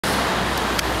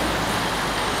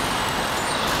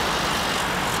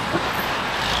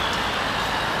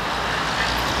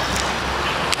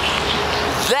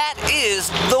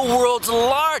world's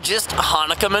largest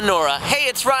Hanukkah Menorah. Hey,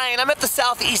 it's Ryan. I'm at the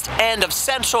southeast end of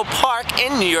Central Park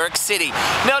in New York City.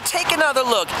 Now take another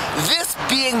look. This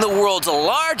being the world's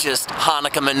largest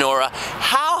Hanukkah Menorah,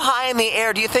 how high in the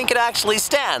air do you think it actually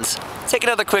stands? Take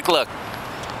another quick look.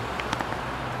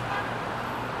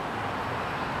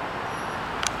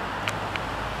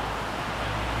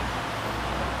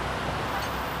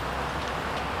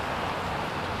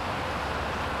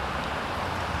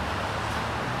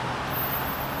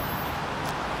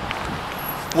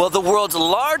 Well, the world's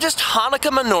largest Hanukkah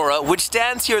Menorah, which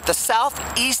stands here at the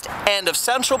southeast end of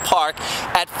Central Park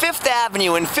at 5th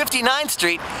Avenue and 59th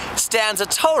Street, stands a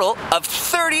total of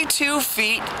 32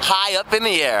 feet high up in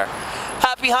the air.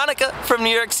 Happy Hanukkah from New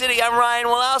York City. I'm Ryan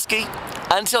Wolowski.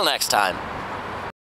 Until next time.